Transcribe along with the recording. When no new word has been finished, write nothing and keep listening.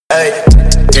Hey,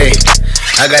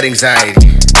 I got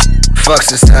anxiety. Fuck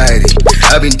society.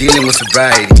 I've been dealing with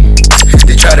sobriety.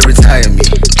 They try to retire me.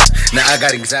 Now I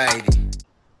got anxiety.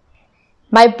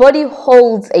 My body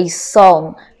holds a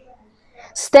song.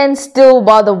 Stand still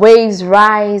while the waves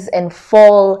rise and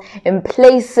fall in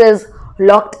places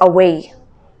locked away.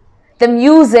 The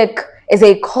music is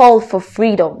a call for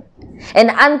freedom, an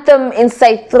anthem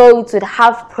inside throats with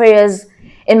half prayers.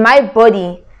 In my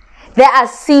body, there are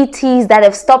CTs that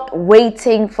have stopped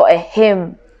waiting for a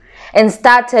hymn and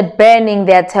started burning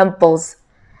their temples,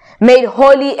 made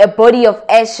holy a body of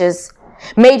ashes,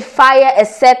 made fire a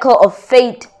circle of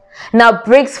fate. Now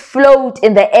bricks float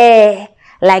in the air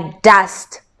like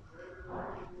dust.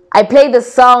 I play the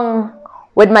song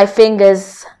with my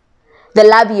fingers, the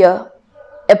labia,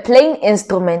 a plain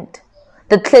instrument,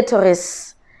 the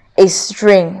clitoris, a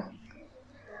string.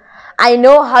 I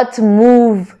know how to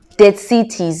move dead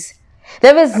cities.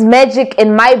 There is magic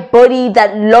in my body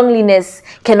that loneliness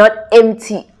cannot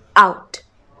empty out.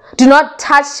 Do not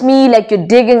touch me like you're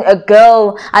digging a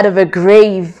girl out of a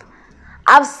grave.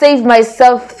 I've saved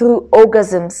myself through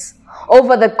orgasms,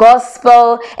 over the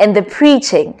gospel and the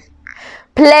preaching.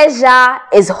 Pleasure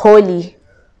is holy.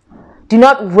 Do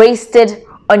not waste it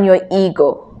on your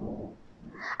ego.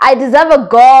 I deserve a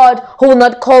God who will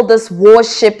not call this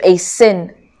worship a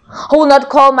sin, who will not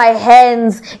call my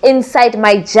hands inside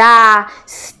my jar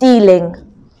stealing.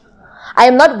 I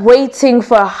am not waiting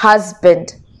for a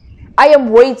husband. I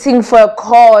am waiting for a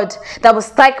chord that will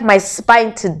strike my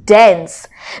spine to dance.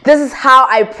 This is how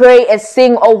I pray and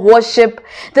sing or worship.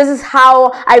 This is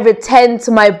how I return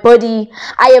to my body.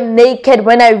 I am naked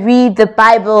when I read the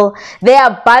Bible. There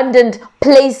are abundant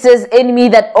places in me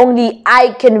that only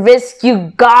I can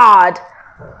rescue. God,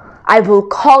 I will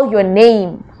call your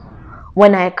name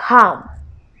when I come.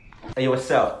 Hey, what's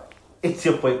up? It's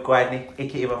your boy Gwadney,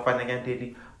 aka Bafana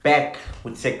Daddy, back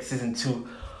with season 2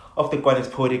 of the Gwadney's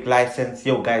Poetic License.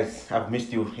 Yo guys, I've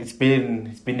missed you. It's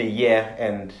been a year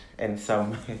and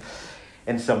some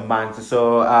months.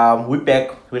 So we're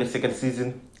back with the second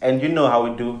season, and you know how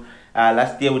we do.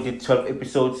 Last year we did 12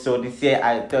 episodes, so this year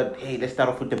I thought, hey, let's start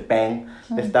off with a bang.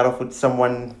 Let's start off with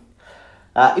someone.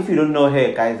 If you don't know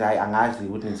her, guys, I angazi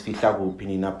wouldn't speak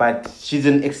opinion, but she's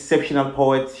an exceptional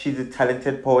poet. She's a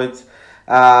talented poet.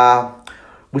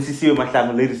 Busisiwe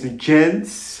Mahlangu, ladies and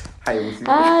gents. Hi, Busi.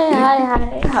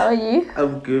 Hi. How are you?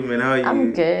 I'm good, man. How are you?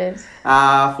 I'm good.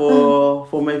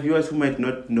 For my viewers who might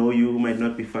not know you, who might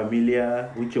not be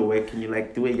familiar with your work, can you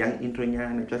do a young intro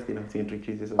and just enough to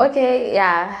introduce yourself? Okay,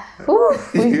 yeah.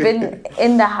 We've been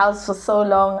in the house for so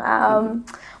long.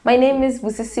 My name is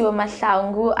Busisiwe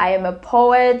Mahlangu. I am a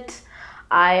poet.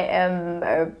 I am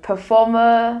a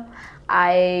performer.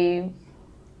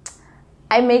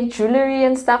 I make jewelry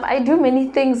and stuff. I do many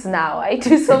things now. I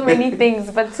do so many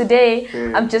things. But today,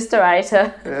 I'm just a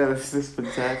writer. Yeah, that's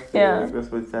fantastic. Yeah. That's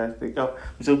fantastic. Oh,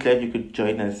 I'm so glad you could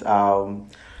join us. So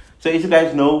as you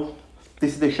guys know,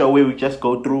 this is the show where we just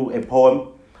go through a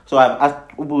poem. So I've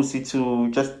asked Ubusi to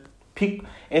just pick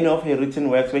any of her written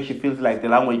works where she feels like the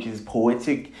language is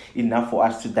poetic enough for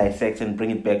us to dissect and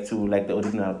bring it back to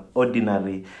the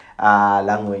ordinary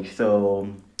language. So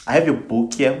I have your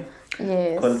book here.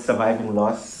 Yes. Called Surviving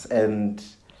Loss. And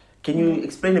can you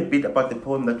explain a bit about the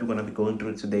poem that we're going to be going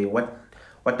through today? What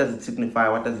does it signify?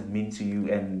 What does it mean to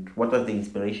you? And what was the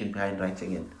inspiration behind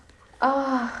writing it?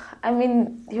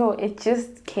 It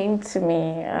just came to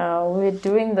me. We're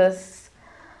doing this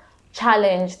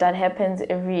challenge that happens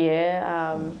every year.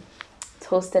 It's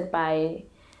hosted by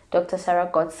Dr. Sarah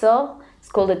Gotzel. It's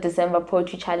called the December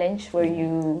Poetry Challenge, where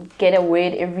you get a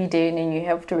word every day and then you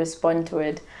have to respond to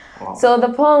it. Wow. So the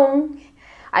poem,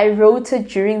 I wrote it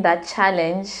during that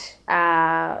challenge.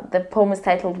 The poem is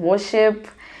titled Worship.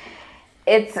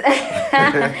 It's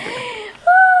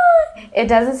it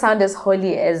doesn't sound as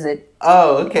holy as it.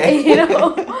 Oh, okay.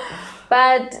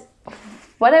 But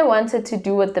what I wanted to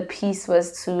do with the piece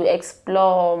was to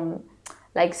explore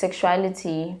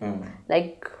sexuality,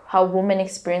 like how women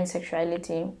experience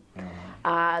sexuality.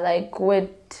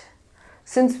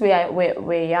 Since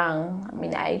we're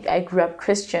young, I grew up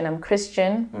Christian. I'm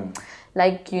Christian.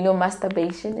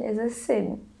 Masturbation is a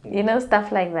sin.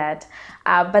 Stuff like that.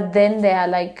 But then there are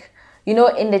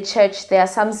in the church, there are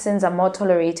some sins are more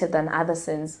tolerated than other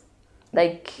sins.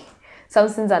 Some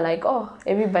sins are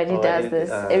everybody does this.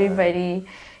 Everybody,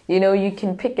 you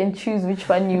can pick and choose which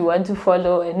one you want to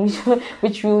follow and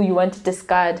which rule you want to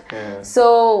discard. Yeah.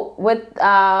 So with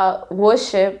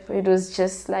worship, it was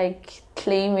just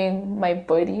claiming my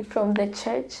body from the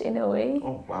church in a way.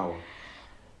 Oh, wow.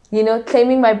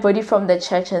 Claiming my body from the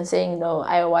church and saying, no,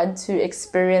 I want to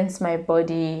experience my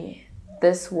body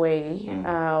this way.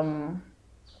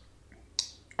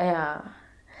 Yeah,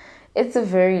 it's a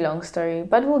very long story,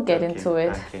 but we'll get into it.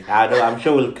 Okay. I know. I'm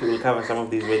sure we'll cover some of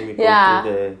these when we go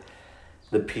through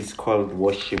the piece called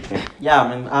Worship. Yeah,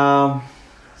 man.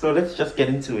 So let's just get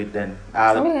into it then.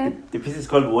 The piece is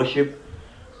called Worship.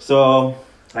 So,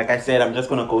 like I said, I'm just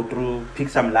gonna go through, pick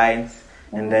some lines,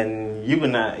 and then you're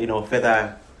gonna,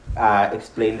 further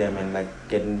explain them and like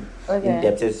get in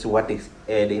depth as to what the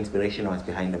inspiration was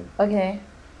behind them. Okay.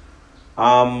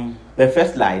 The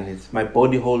first line is, "My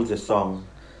body holds a song.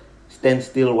 Stand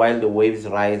still while the waves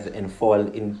rise and fall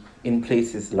in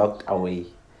places locked away."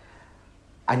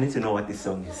 I need to know what this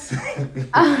song is.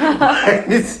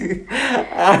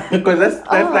 Because that's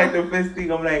like the first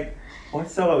thing. I'm like, what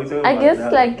song are we talking about? I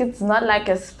guess like it's not like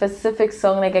a specific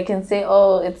song. Like I can say,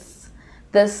 oh, it's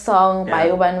this song by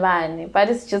Ubanvani, but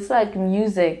it's just like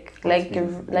music,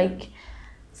 like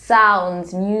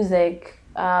sounds, music.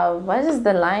 What is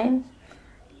the line?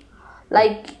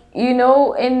 Like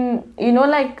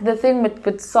like the thing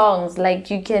with songs, like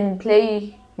you can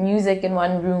play music in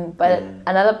one room, but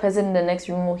another person in the next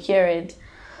room will hear it.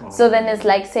 So then it's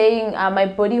like saying my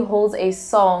body holds a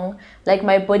song, like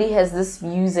my body has this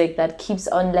music that keeps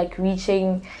on like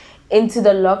reaching into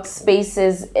the locked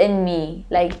spaces in me,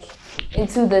 like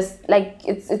into this, like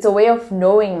it's a way of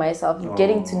knowing myself,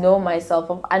 getting to know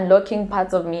myself, of unlocking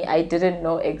parts of me I didn't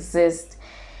know exist,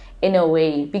 in a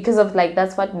way, because of like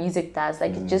that's what music does,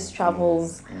 like it just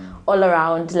travels all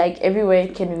around, like everywhere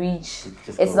it can reach.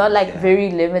 It's not like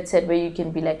very limited where you can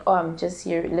be like, oh, I'm just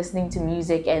here listening to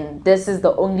music and this is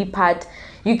the only part.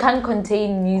 You can't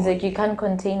contain music, you can't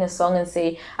contain a song and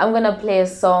say, I'm gonna play a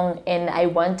song and I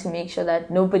want to make sure that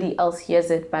nobody else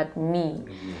hears it but me.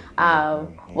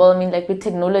 Well, I mean, like with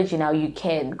technology now you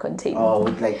can contain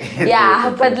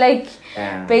but like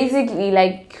basically,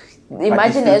 like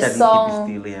imagine a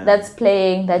song that's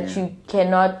playing that you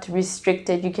cannot restrict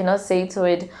it, you cannot say to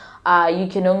it, you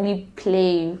can only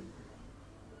play,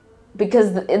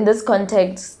 because in this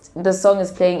context the song is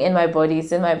playing in my body,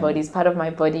 it's in my body, it's part of my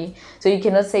body, so you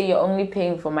cannot say you're only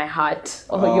playing for my heart,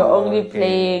 or you're only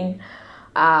playing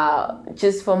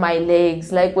just for my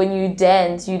legs. Like when you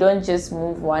dance, you don't just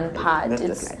move one part,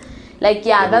 it's like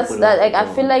that's that. Like I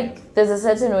feel like there's a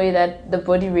certain way that the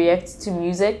body reacts to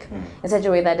music in such a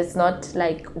way that it's not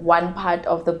like one part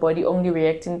of the body only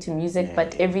reacting to music,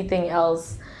 but everything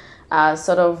else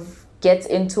sort of gets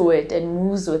into it and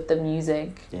moves with the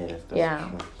music.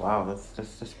 Wow,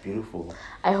 that's beautiful.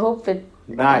 I hope it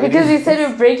because you said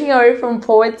we're breaking away from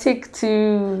poetic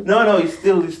to no,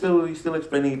 you're still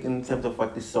explaining it in terms of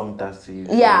what this song does to you.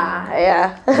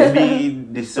 Maybe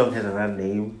this song has another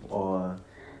name or.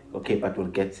 Okay, but we'll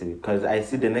get to it, because I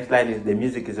see the next line is, the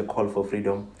music is a call for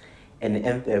freedom, an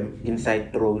anthem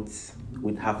inside throats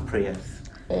with half prayers.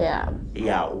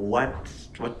 What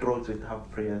throats with half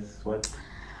prayers? What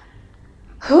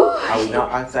are we now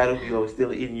outside of you, or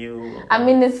still in you? I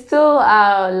mean, it's still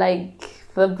like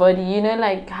the body,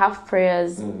 like half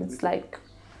prayers. It's like,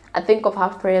 I think of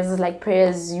half prayers as like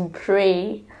prayers you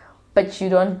pray but you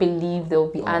don't believe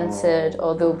they'll be answered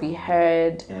or they'll be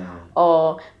heard,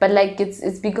 but like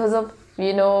it's because of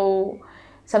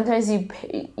sometimes you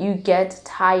get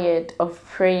tired of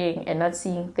praying and not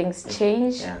seeing things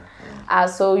change.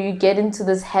 So you get into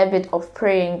this habit of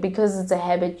praying because it's a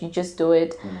habit, you just do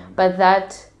it, but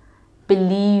that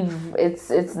belief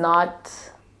it's not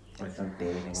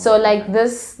so like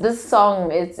this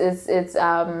song it's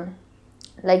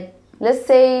like, let's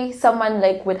say someone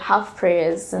like with half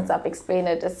prayers, since I've explained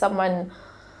it, as someone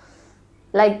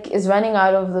like is running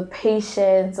out of the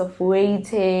patience of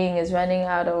waiting, is running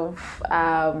out of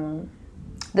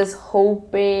this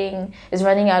hoping, is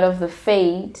running out of the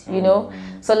faith,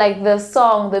 So like the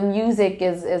song, the music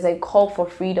is a call for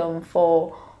freedom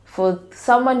for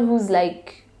someone who's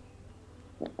like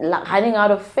running out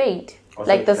of faith.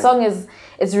 Like the song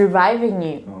is reviving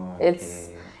you.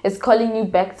 It's calling you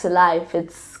back to life.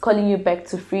 It's calling you back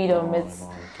to freedom.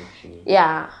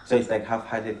 So it's like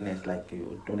half-heartedness, like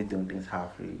you only doing things half,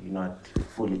 you're not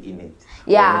fully in it.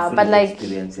 But like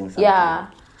experiencing something.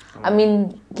 I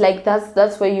mean, like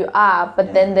that's where you are.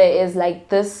 But then there is like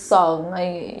this song,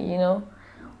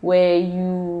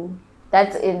 where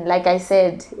that's in, like I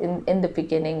said in the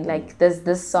beginning, like there's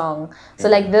this song. So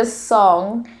like this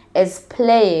song is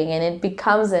playing and it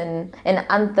becomes an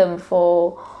anthem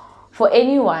for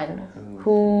anyone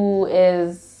who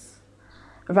is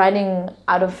running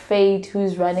out of faith,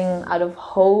 who's running out of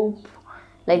hope.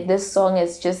 Like this song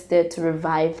is just there to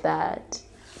revive that.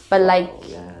 But like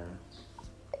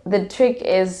the trick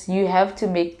is you have to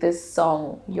make this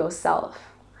song yourself.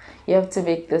 You have to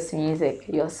make this music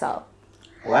yourself.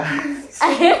 What?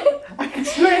 Aisha,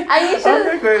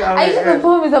 Oh my God, the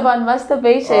poem is about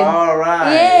masturbation. All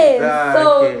right. Yes.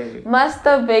 So Okay.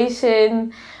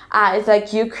 masturbation is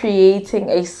like you creating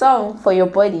a song for your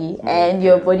body, and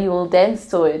your body will dance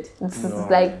to it. This is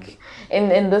like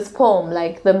in this poem,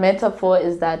 like the metaphor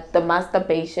is that the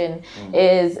masturbation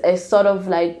is a sort of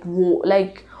like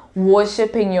like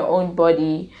worshipping your own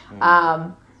body,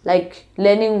 like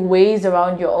learning ways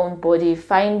around your own body,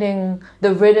 finding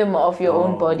the rhythm of your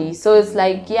own body. So it's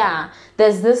like, yeah,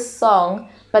 there's this song,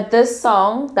 but this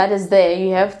song that is there,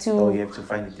 you have to, Oh, you have to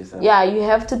find it yourself. yeah, you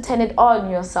have to turn it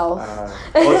on yourself.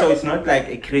 Also, it's not like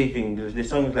a craving. The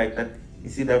song is like that. You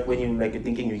see that when you like you're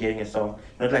thinking you're hearing a song,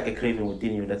 not like a craving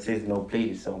within you that says no, play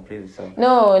this song, play this song.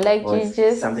 No, like Or you it's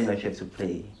just, something that you have to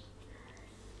play.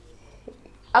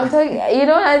 I'm talking, you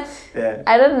know what? Yeah.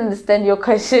 I don't understand your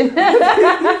question.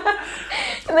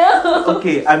 No.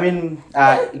 Okay, I mean,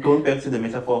 going back to the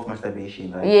metaphor of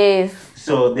masturbation, right? Yes.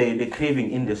 So the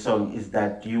craving in the song is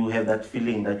that you have that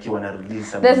feeling that you want to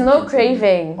release something. There's no into you.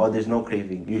 craving. Or there's no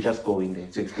craving. You just go in there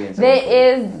to experience.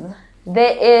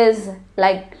 There is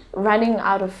like running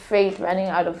out of faith, running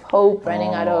out of hope,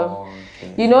 running out of,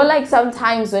 Okay. you know, like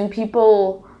sometimes when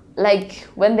people, like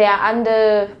when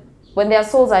their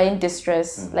souls are in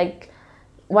distress, like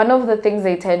one of the things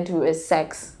they tend to is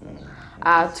sex,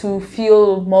 to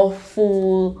feel more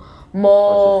full,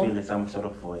 more, Or to feel some sort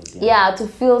of void. yeah, to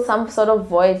feel some sort of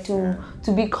void,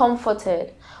 to be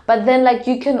comforted. But then, like,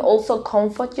 you can also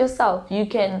comfort yourself. You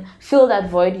can fill that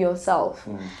void yourself.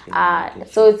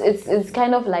 So it's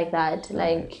kind of like that.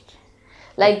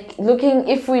 Like looking,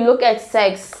 if we look at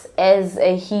sex as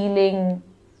a healing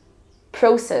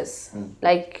process,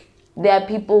 like there are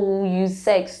people who use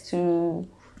sex to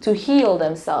heal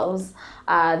themselves.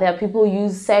 There are people who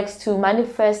use sex to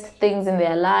manifest things in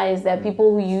their lives. There are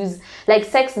people who use like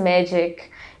sex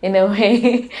magic in a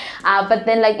way. But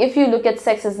then, like, if you look at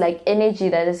sex as like energy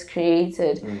that is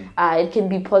created, it can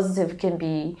be positive, it can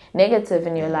be negative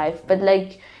in your life. But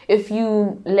like, if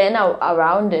you learn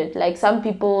around it, like some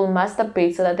people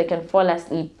masturbate so that they can fall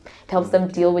asleep. It helps them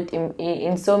deal with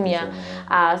insomnia.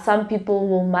 Some people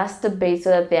will masturbate so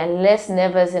that they are less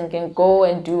nervous and can go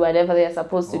and do whatever they are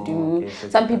supposed to do. Okay, so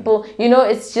Some people, you know,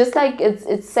 it's just like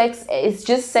it's sex. It's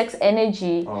just sex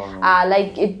energy.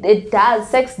 Like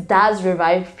sex does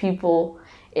revive people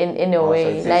in a So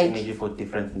way. it's Like, energy for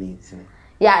different needs.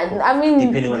 yeah, I mean,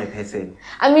 Depending on a person.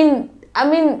 I mean,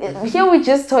 here we're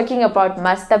just talking about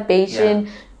masturbation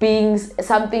being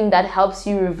something that helps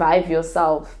you revive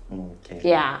yourself. Okay.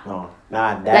 Yeah. No.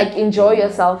 Nah, that, Like, enjoy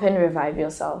yourself and revive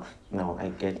yourself. No, I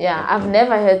get. Yeah, I've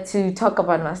never had to talk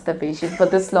about masturbation for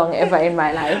this long ever in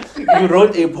my life. You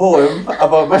wrote a poem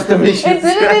about masturbation. It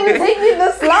didn't even take me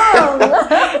this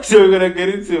long. So we're gonna get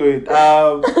into it.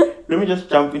 Let me just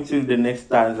jump into the next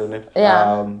stanza.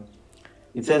 Yeah.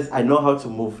 It says, "I know how to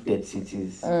move dead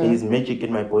cities. There is magic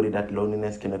in my body that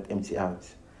loneliness cannot empty out."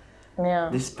 Yeah.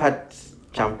 This part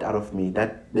jumped out of me.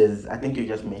 I think you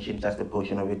just mentioned just a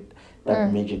portion of it.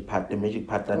 That magic part, the magic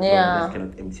part that loneliness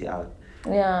cannot empty out.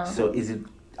 Yeah. So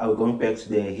are we going back to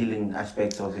the healing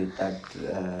aspects of it? That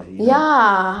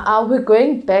we're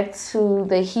going back to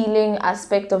the healing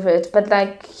aspect of it, but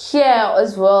like here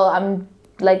as well, I'm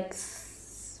like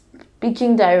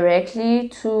speaking directly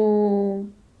to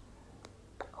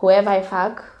whoever I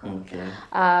fuck. Okay.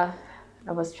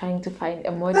 I was trying to find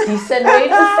a more decent way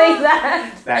to say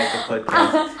that. Like a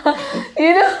podcast.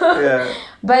 You know? Yeah.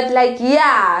 But like,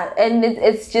 yeah, and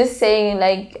it's just saying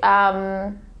like,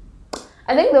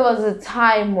 I think there was a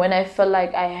time when I felt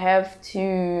like I have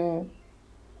to,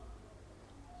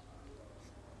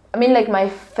 I mean, like my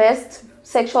first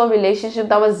sexual relationship,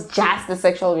 that was just a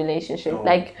sexual relationship.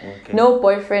 No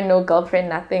boyfriend, no girlfriend,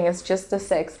 nothing. It's just the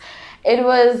sex. It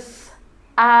was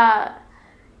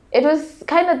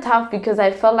kind of tough because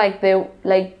I felt like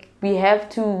we had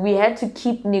to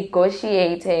keep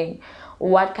negotiating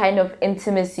what kind of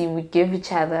intimacy we give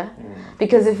each other,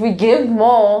 because if we give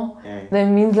more, that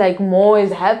means like more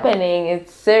is happening.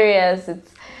 It's serious.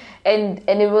 And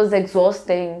it was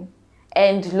exhausting.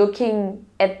 And looking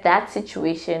at that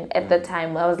situation at the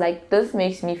time, I was like, this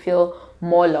makes me feel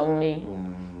more lonely.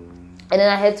 And then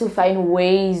I had to find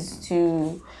ways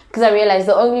to, because I realized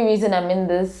the only reason I'm in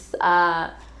this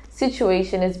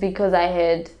situation is because I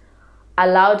had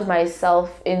allowed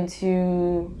myself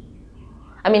into,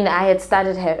 I had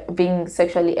started being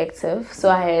sexually active, so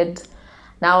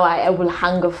I will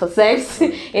hunger for sex.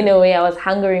 In a way, I was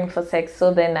hungering for sex,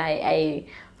 so then I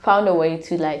found a way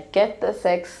to like get the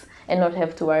sex and not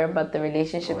have to worry about the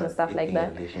relationship and stuff like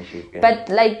that. Relationship, yeah. But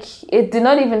like, it did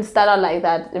not even start out like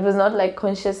that. It was not like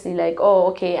consciously like, oh,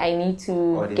 okay, I need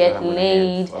to this get is what I'm gonna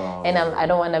laid have. and I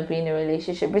don't want to be in a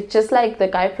relationship. It's just like the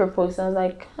guy proposed. I was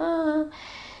like,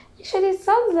 actually, it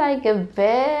sounds like a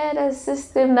better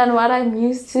system than what I'm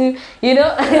used to, you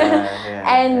know?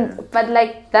 But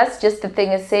like, that's just the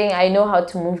thing, is saying I know how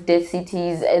to move dead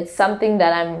cities. It's something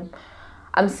that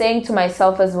I'm saying to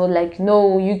myself as well, like,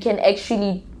 no, you can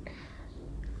actually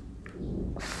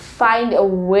find a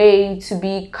way to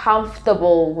be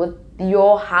comfortable with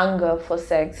your hunger for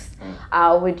sex,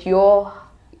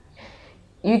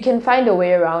 you can find a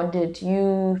way around it.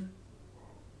 You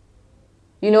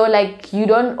know, like, you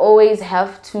don't always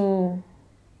have to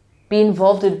be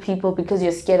involved with people because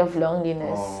you're scared of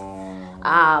loneliness.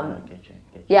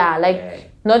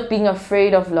 Not being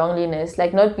afraid of loneliness,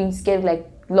 like not being scared, like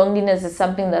loneliness is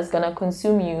something that's gonna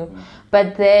consume you.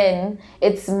 But then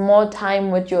it's more time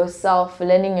with yourself,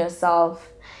 learning yourself,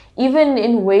 even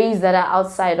in ways that are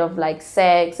outside of like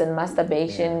sex and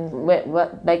masturbation,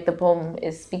 what like the poem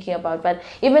is speaking about. But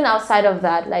even outside of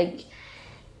that, like,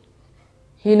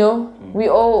 you know, we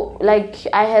all, like,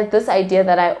 I had this idea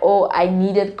that I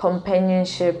needed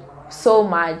companionship so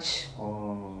much.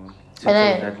 To fill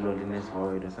that loneliness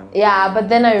void or something. Yeah, but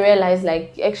then I realized,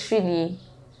 like, actually,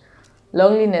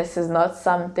 loneliness is not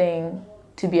something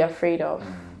to be afraid of.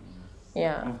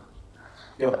 Yeah.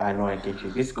 Yo, I know, I get you.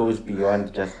 This goes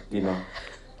beyond just, you know,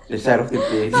 the side of the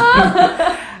bed.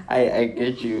 I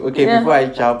get you. Okay, before I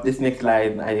jump, this next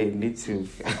line, I need you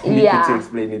to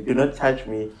explain it. Do not touch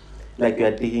me like you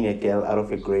are digging a girl out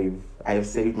of a grave. I have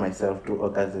saved myself through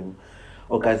orgasms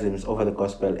over the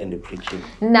gospel and the preaching.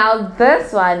 Now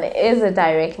this one is a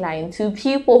direct line to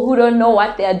people who don't know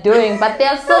what they're doing, but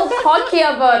they're so cocky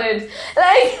about it.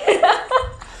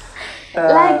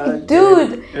 Like,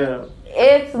 dude,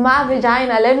 it's my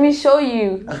vagina. Let me show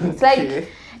you. It's like,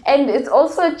 and it's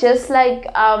also just like,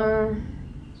 I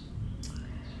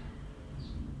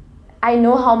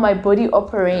know how my body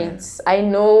operates. I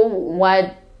know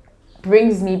what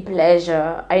brings me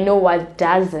pleasure. I know what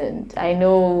doesn't. I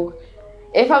know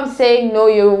if I'm saying no,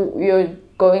 you're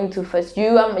going to first.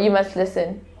 You must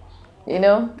listen. You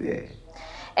know. Yeah.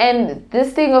 And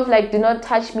this thing of like, do not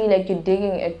touch me like you're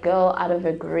digging a girl out of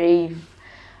a grave.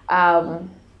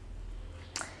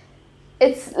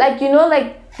 It's like, you know,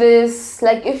 like this,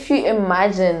 like if you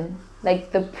imagine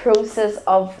like the process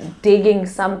of digging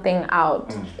something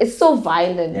out, it's so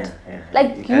violent.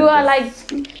 Like you are like,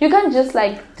 you can't just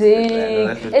like dig.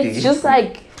 It's just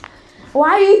like,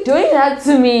 why are you doing that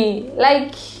to me?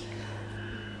 Like,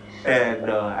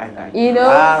 no, I got you. You know,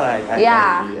 I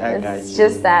got it's you.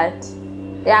 just that.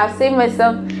 Yeah, I've saved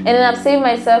myself, and then I've saved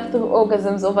myself through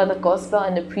orgasms over the gospel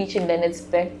and the preaching. Then it's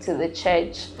back to the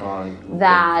church.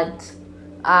 That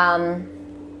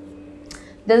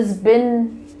there's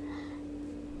been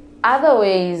other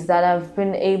ways that I've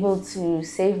been able to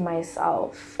save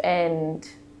myself, and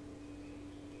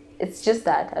it's just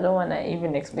that I don't want to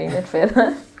even explain it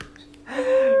further.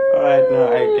 Alright, no,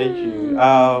 I get you.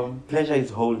 Pleasure is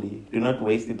holy. Do not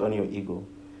waste it on your ego.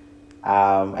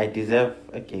 I deserve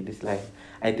a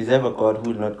God who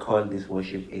will not call this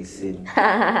worship a sin.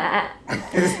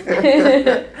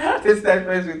 This start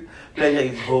first with pleasure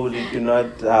is holy. Do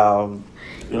not waste it on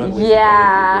your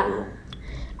ego.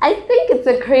 I think it's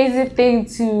a crazy thing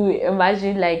to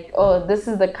imagine, like, oh, this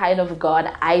is the kind of God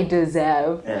I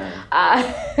deserve.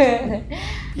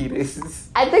 It is.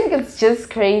 I think it's just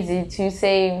crazy to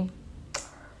say,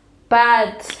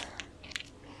 but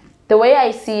the way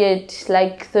I see it,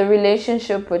 like, the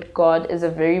relationship with God is a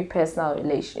very personal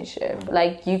relationship.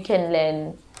 Like, you can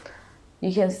learn,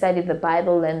 you can study the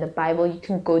Bible, learn the Bible, you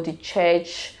can go to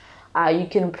church, you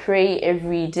can pray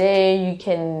every day, you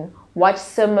can watch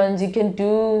sermons, you can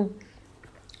do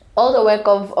all the work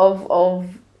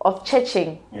of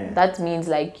churching. That means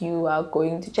like you are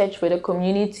going to church with a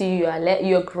community,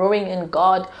 you're growing in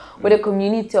God with a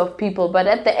community of people, but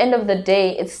at the end of the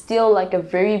day it's still like a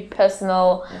very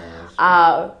personal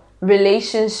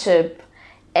relationship.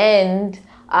 And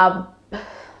I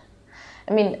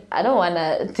mean, I don't want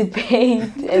to debate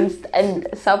and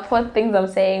support things I'm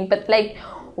saying, but like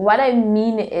what I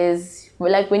mean is,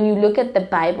 like, when you look at the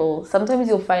Bible, sometimes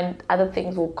you'll find other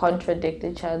things will contradict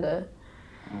each other.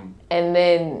 And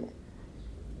then,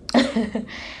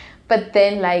 but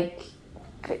then, like,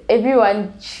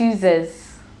 everyone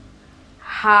chooses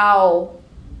how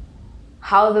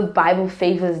the Bible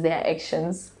favors their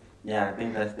actions. Yeah, I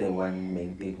think that's the one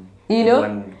main thing. You know,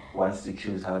 everyone wants to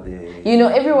choose how they.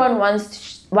 everyone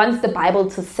wants the Bible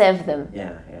to serve them.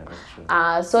 Yeah, that's true.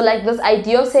 So like this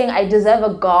idea of saying I deserve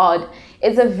a God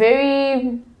is a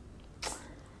very,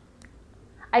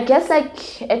 I guess,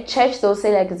 like at church they'll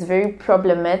say like it's very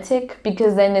problematic,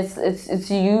 because then it's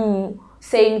you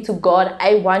saying to God,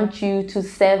 I want you to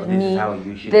serve me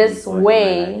this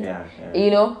way.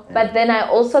 But then I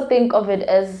also think of it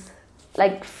as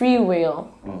like free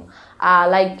will.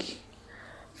 Like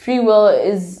free will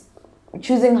is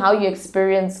choosing how you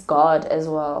experience God as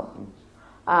well.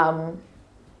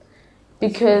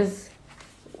 Because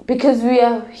we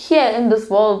are here in this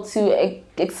world to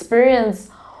experience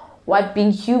what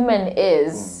being human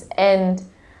is, and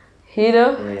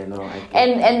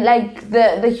and like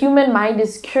the human mind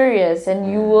is curious, and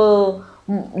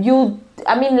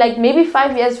I mean, like maybe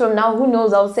 5 years from now, who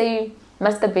knows, I'll say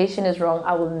masturbation is wrong.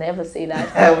 I will never say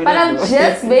that. But I'm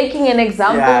just making an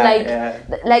example,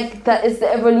 like that is the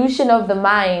evolution of the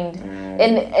mind.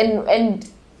 And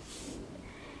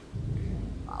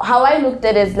how I looked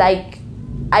at it is like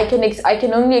I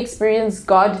can only experience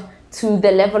God to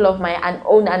the level of my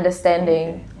own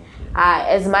understanding.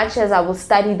 As much as I will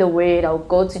study the word, I'll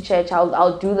go to church,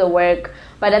 I'll do the work,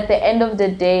 but at the end of the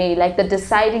day, like the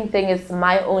deciding thing is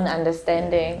my own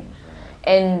understanding.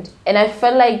 And I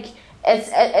felt like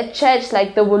at church,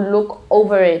 like they will look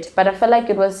over it, but I felt like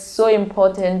it was so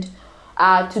important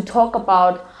to talk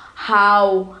about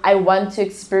how I want to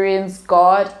experience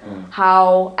God,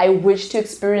 how I wish to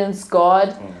experience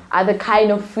God, the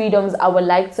kind of freedoms I would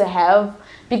like to have.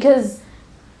 Because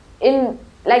in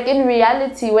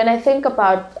reality, when I think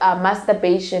about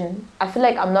masturbation, I feel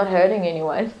like I'm not hurting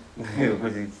anyone.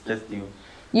 Because it's just you.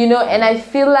 And I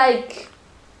feel like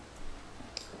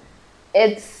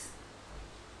it's,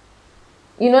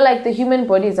 like the human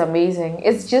body is amazing.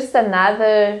 It's just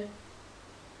another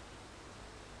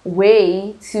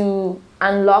way to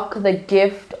unlock the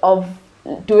gift of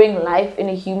doing life in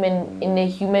a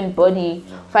human body,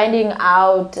 finding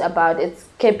out about its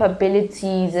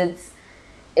capabilities,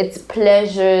 its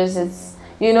pleasures, and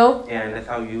that's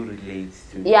how you relate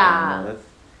to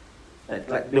that's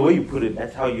like the way you put it,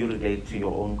 that's how you relate to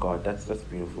your own God. That's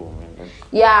beautiful, man.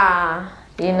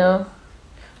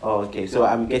 Oh, okay, so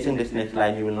I'm getting this next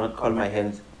line, you will not call my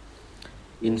hands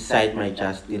inside my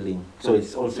just dealing. So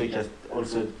it's also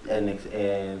an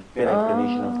explanation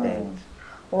of that.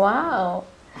 Wow.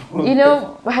 I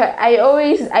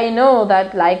know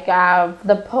that like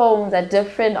the poems are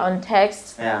different on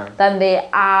text than they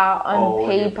are on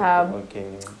paper.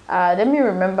 Okay. Let me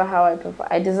remember how I prefer.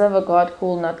 I deserve a God who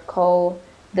will not call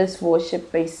this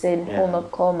worship a sin, who will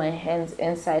not call my hands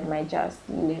inside my just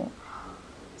dealing.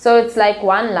 So it's like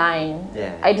one line.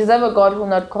 I deserve a God who will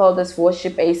not call this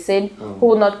worship a sin, who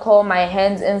will not call my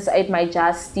hands inside my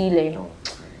just stealing.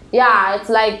 It's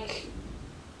like,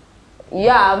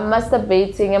 I'm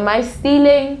masturbating. Am I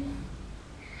stealing?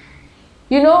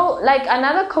 Like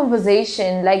another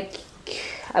conversation, like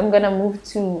I'm gonna move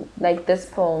to like this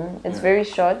poem. It's very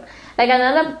short. Like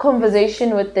another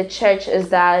conversation with the church is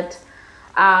that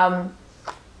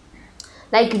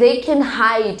like they can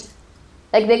hide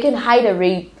a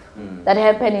rape that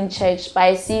happened in church by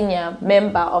a senior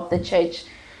member of the church,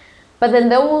 but then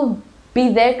they will be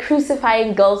there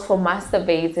crucifying girls for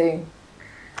masturbating.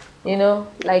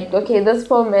 Like, okay, this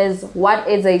poem is, what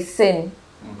is a sin?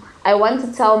 I want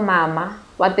to tell mama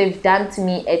what they've done to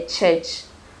me at church,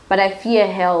 but I fear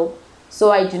hell,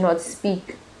 so I do not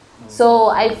speak. So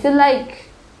I feel like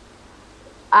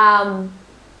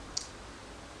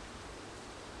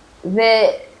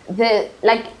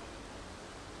like,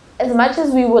 as much as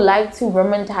we would like to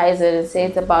romanticize it and say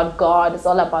it's about God, it's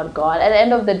all about God, at the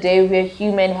end of the day, we're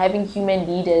human, having human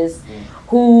leaders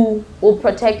who will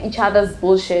protect each other's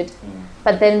bullshit,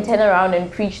 but then turn around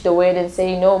and preach the word and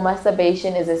say, no,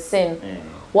 masturbation is a sin.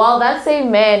 While that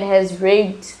same man has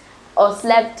raped or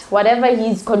slept, whatever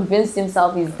he's convinced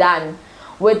himself he's done,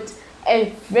 with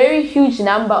a very huge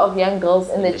number of young girls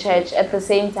in the church at the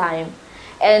same time.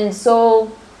 And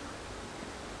so,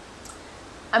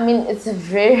 I mean, it's a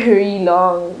very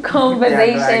long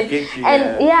conversation.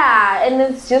 And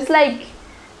it's just like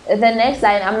the next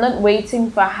line, I'm not waiting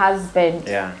for a husband.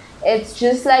 It's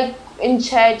just like in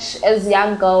church as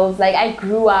young girls, like I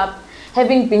grew up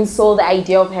having been sold the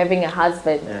idea of having a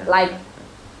husband, like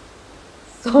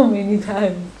so many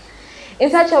times, in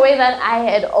such a way that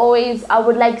I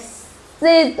would like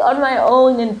sit on my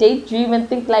own and daydream and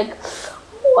think like,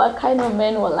 what kind of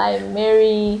man will I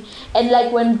marry? And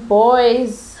like when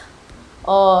boys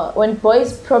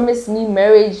promise me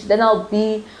marriage, then I'll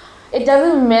be it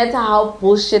doesn't matter how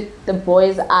bullshit the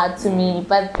boys are to me,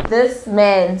 but this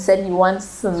man said he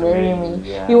wants to marry me.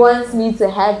 Yeah. He wants me to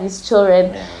have his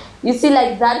children. Yeah. You see,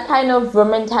 like that kind of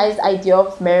romanticized idea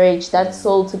of marriage that's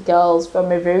sold to girls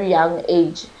from a very young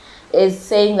age is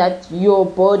saying that your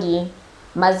body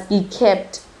must be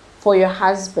kept for your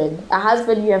husband. A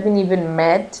husband you haven't even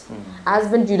met, a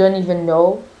husband you don't even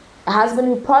know, a husband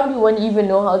who probably won't even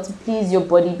know how to please your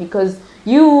body, because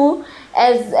you,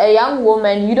 as a young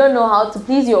woman, you don't know how to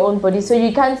please your own body. So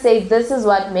you can't say, this is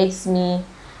what makes me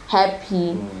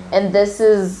happy, and this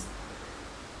is,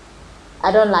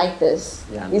 I don't like this.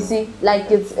 Yeah, you no. see, like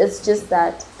it's just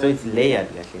that. So it's layered,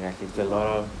 actually. It's a lot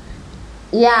of.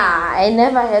 Yeah, I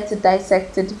never had to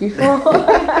dissect it before.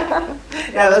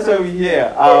 Yeah, that's why we're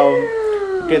here.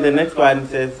 Okay, the next one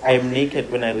says, I am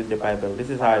naked when I read the Bible. This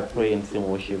is how I pray and sing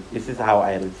worship. This is how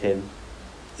I return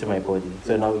to my body.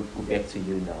 So now we go back to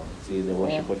you now. See the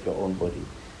worship of your own body.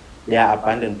 There are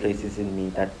abandoned places in me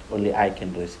that only I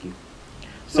can rescue.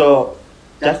 So,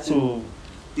 just to,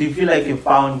 do you feel like you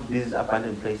found these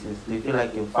abandoned places? Do you feel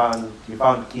like you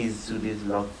found keys to these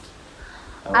locked?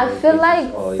 I feel places,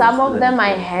 like or some you of still them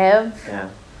I understand? have, Yeah.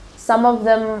 some of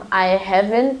them I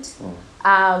haven't.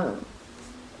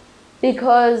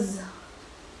 Because,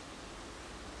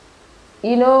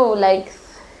 you know, like,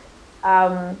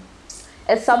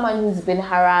 as someone who's been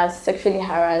harassed, sexually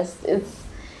harassed,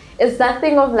 it's that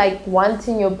thing of like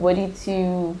wanting your body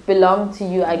to belong to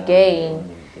you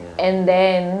again, and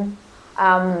then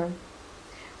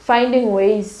finding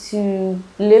ways to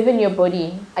live in your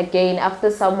body again after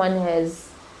someone has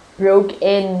broke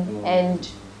in and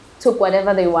took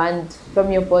whatever they want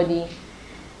from your body.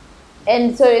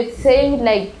 And so it's saying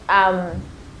like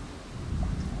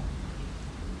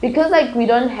because like we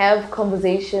don't have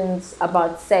conversations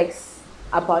about sex,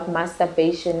 about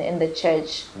masturbation in the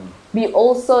church, we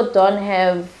also don't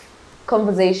have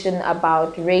conversation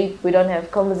about rape, we don't have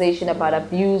conversation about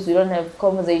abuse, we don't have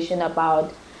conversation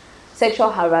about sexual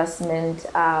harassment.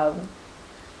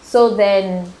 So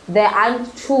then there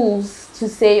aren't tools to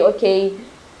say, okay,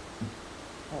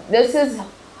 this is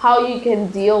how you can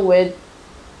deal with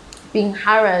being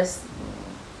harassed.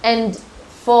 And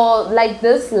for like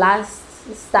this last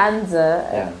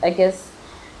stanza, I guess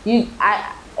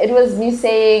it was me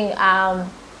saying,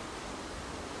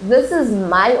 this is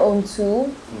my own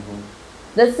tool.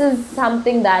 This is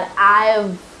something that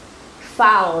I've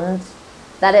found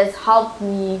that has helped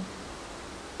me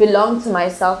belong to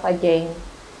myself again.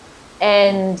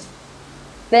 And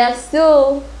there are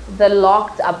still the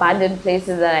locked, abandoned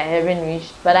places that I haven't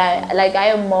reached, but I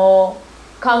am more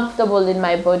comfortable in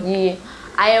my body.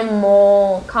 I am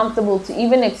more comfortable to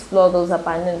even explore those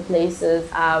abandoned places.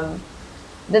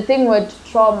 The thing with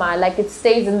trauma, like it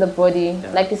stays in the body,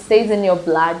 like it stays in your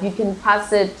blood. You can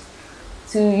pass it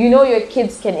to, you know, your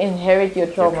kids can inherit your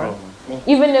trauma.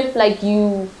 Even if like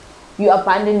you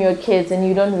abandon your kids and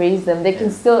you don't raise them, they can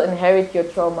still inherit your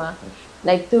trauma,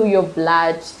 like through your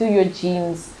blood, through your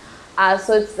genes.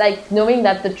 So it's like knowing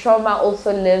that the trauma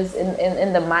also lives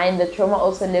in the mind, the trauma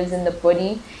also lives in the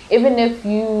body. Even if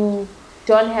you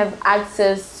don't have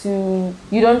access to,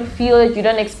 you don't feel it, you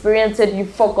don't experience it, you've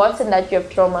forgotten that you have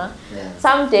trauma.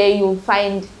 Someday you'll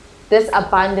find this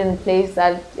abandoned place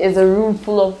that is a room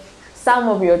full of some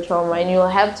of your trauma, and you'll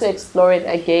have to explore it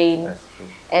again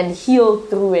and heal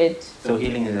through it. So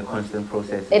healing is a constant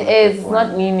process. It is, it's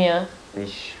not linear.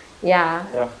 Yeah.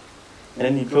 And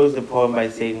then you close the poem by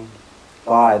saying,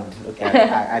 God. Okay,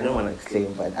 I don't want to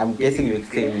exclaim, but I'm guessing you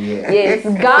exclaim here. Yes,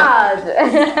 God.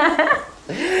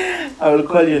 I will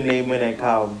call your name when I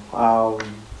come.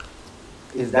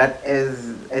 Is that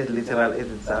as literal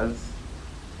as it sounds?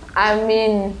 I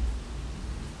mean...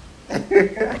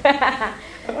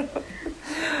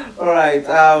 Alright,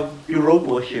 you wrote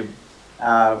worship.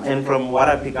 And from what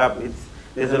I pick up,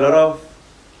 there's a lot of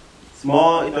it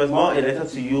was more a letter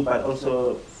to you, but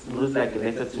also it looks like a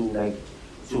letter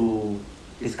to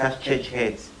discuss church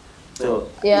hate. So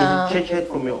is it church hate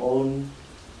from your own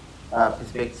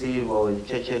perspective, or is it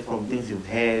church hate from things you've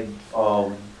heard?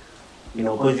 You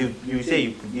know, because you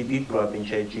say you did grow up in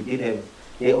church, you did have,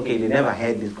 they never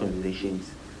had these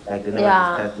conversations, like they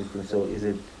never discussed these things. So is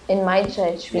it in my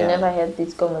church? We never had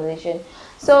this conversation.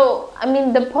 So I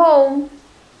mean, the poem,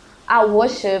 our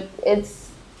worship, it's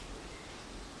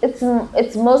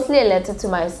mostly a letter to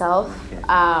myself,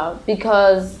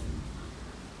 because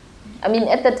I mean,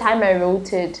 at the time I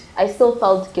wrote it, I still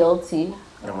felt guilty.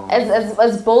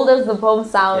 As bold as the poem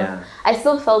sounds, I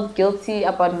still felt guilty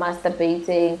about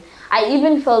masturbating. I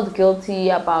even felt guilty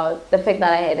about the fact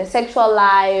that I had a sexual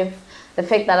life, the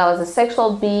fact that I was a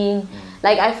sexual being.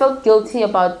 Like, I felt guilty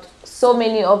about so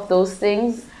many of those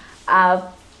things.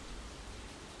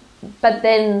 But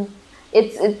then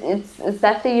it's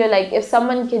that thing, you're like, if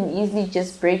someone can easily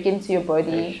just break into your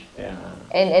body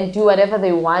and do whatever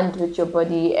they want with your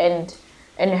body and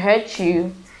hurt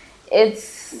you,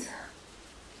 it's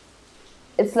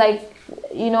like,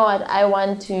 you know what, I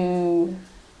want to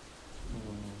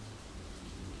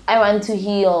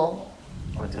heal.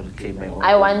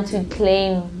 I want to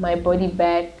claim my body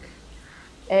back.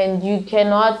 And you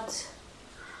cannot,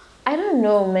 I don't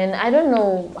know, man. I don't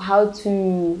know how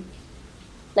to,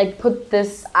 like, put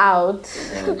this out.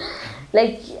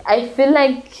 Like, I feel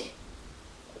like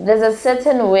there's a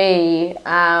certain way,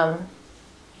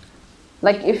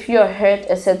 like, if you're hurt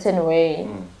a certain way,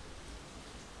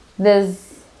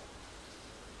 there's,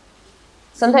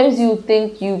 sometimes you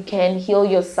think you can heal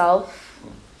yourself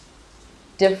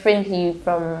differently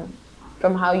from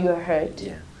how you're hurt.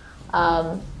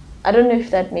 I don't know if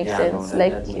that makes sense.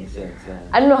 That makes sense,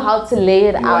 I don't know how to lay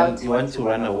it out. You want to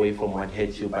run away from what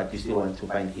hurts you, but you still want to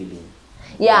find healing.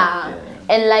 Yeah.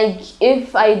 And like,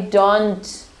 if I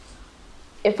don't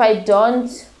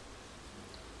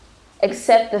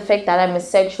accept the fact that I'm a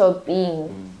sexual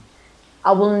being,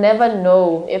 I will never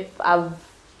know if I've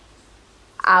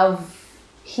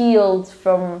healed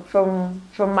from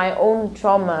my own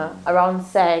trauma around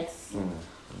sex.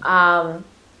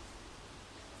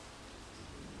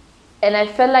 And I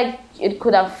felt like it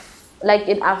could have, like,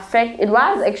 it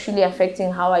was actually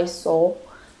affecting how I saw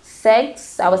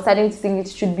sex. I was starting to think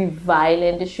it should be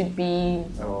violent, it should be,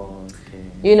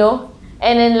 you know?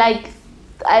 And then, like,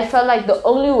 I felt like the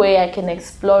only way I can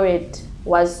explore it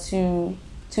was to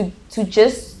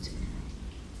just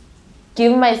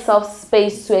give myself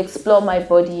space to explore my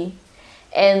body.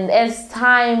 And as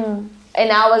time,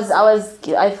 and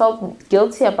I felt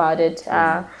guilty about it,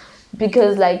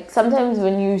 because, like, sometimes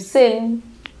when you sin,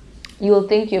 you'll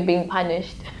think you're being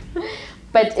punished.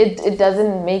 But it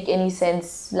doesn't make any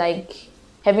sense, like,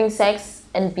 having sex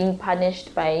and being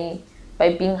punished by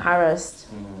being harassed.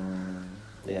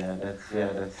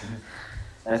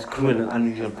 That's cruel and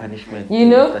unusual punishment. You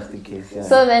know? If that's the case. Yeah.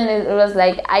 So then it was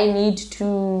like, I need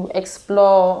to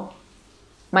explore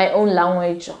my own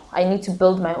language. I need to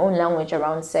build my own language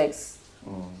around sex.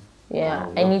 Yeah,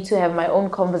 I need to have my own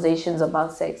conversations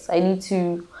about sex. I need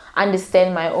to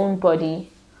understand my own body.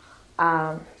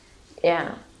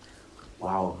 Yeah.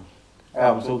 Wow.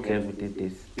 I'm so glad we did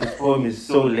this. This poem is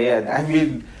so layered. I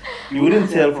mean, you wouldn't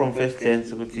tell from first glance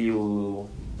that you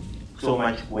so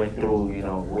much went through, you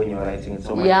know, when you're writing it.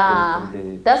 So much. Yeah,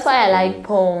 that's why I like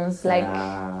poems. Like,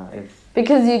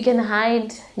 because you can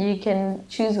hide, you can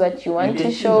choose what you want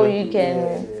to show, you can...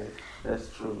 Yeah, that's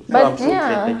true. But so I'm so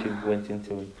glad that you went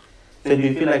into it. So do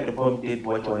you feel like the poem did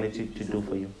what you wanted it to do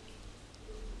for you?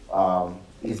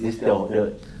 Is this the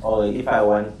or if I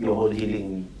want your whole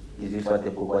healing, is this what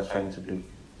the book was trying to do,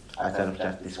 outside of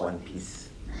just this one piece?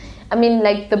 I mean,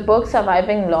 like, the book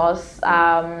Surviving Loss,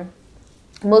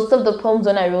 most of the poems,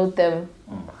 when I wrote them,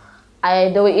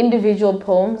 they were individual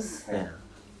poems.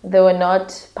 They were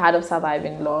not part of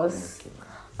Surviving Loss.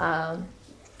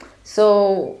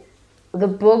 So the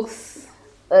books,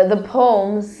 the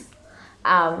poems,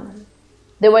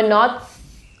 they were not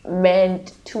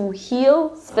meant to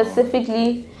heal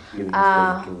specifically.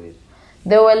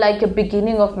 They were like a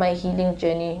beginning of my healing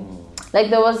journey. Like,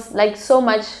 there was, like, so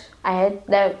much I had,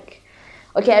 like,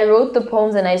 okay, I wrote the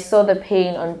poems and I saw the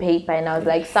pain on paper and I was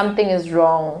like, something is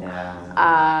wrong.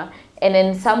 And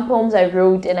then some poems I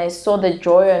wrote and I saw the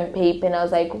joy on paper and I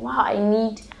was like, wow, I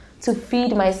need to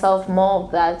feed myself more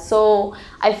of that. So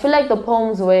I feel like the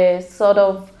poems were sort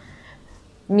of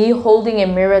me holding a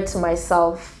mirror to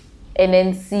myself and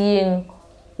then seeing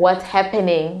what's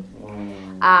happening.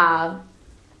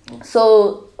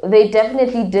 So they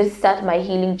definitely did start my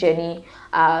healing journey.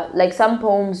 Like, some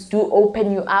poems do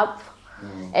open you up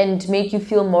and make you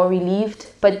feel more relieved,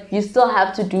 but you still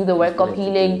have to do the work of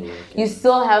healing. You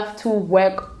still have to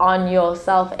work on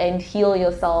yourself and heal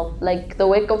yourself. Like, the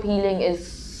work of healing is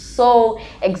so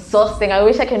exhausting. I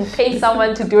wish I can pay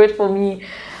someone to do it for me,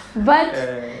 but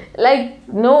like,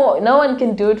 no one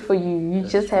can do it for you. You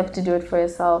just have to do it for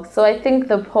yourself. So I think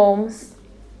the poems,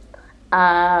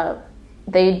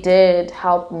 they did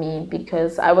help me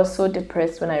because I was so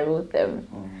depressed when I wrote them,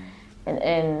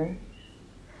 and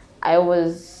I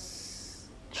was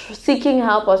seeking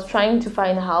help. I was trying to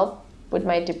find help with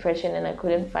my depression and I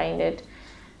couldn't find it.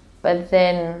 But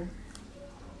then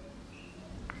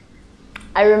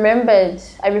I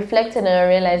reflected and I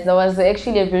realized I was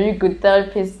actually a very good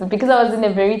therapist. Because I was in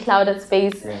a very clouded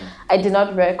space, I did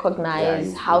not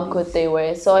recognize how good they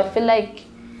were. So I feel like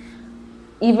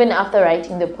even after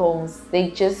writing the poems,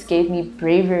 they just gave me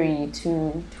bravery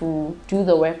to do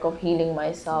the work of healing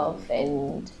myself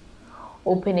and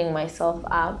opening myself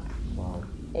up. Wow.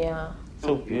 Yeah.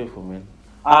 So beautiful, man.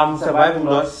 Surviving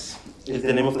Loss is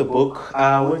the name of the book.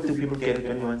 Where do people get it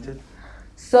when you want it?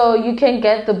 So you can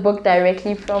get the book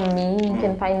directly from me. You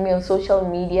can find me on social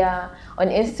media, on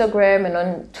Instagram and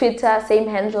on Twitter, same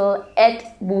handle,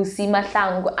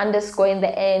 @busimahlangu _ in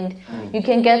the end. You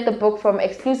can get the book from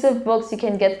Exclusive Books. You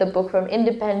can get the book from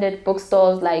independent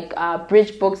bookstores like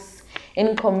Bridge Books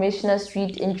in Commissioner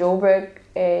Street in Joburg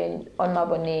and on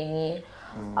Mabonengi.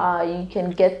 You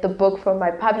can get the book from my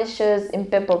publishers,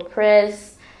 Impepo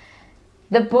Press.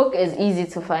 The book is easy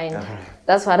to find.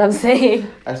 That's what I'm saying.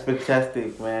 That's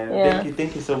fantastic, man. Yeah.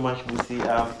 Thank you so much, Busi.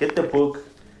 Get the book,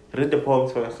 read the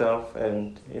poems for yourself,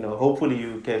 and hopefully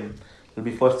you'll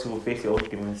be forced to face your own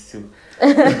demons too.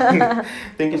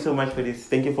 Thank you so much for this.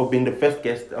 Thank you for being the first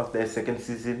guest of the second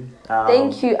season.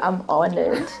 Thank you. I'm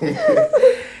honored.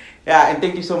 Yeah, and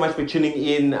thank you so much for tuning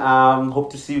in.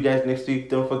 Hope to see you guys next week.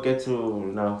 Don't forget to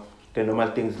the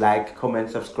normal things like comment,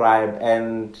 subscribe,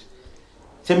 and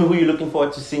tell me who you're looking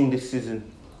forward to seeing this season.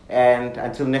 And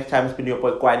until next time, it's been your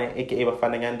boy Kwane, aka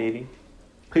Bafana Ngandeli.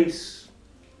 Peace.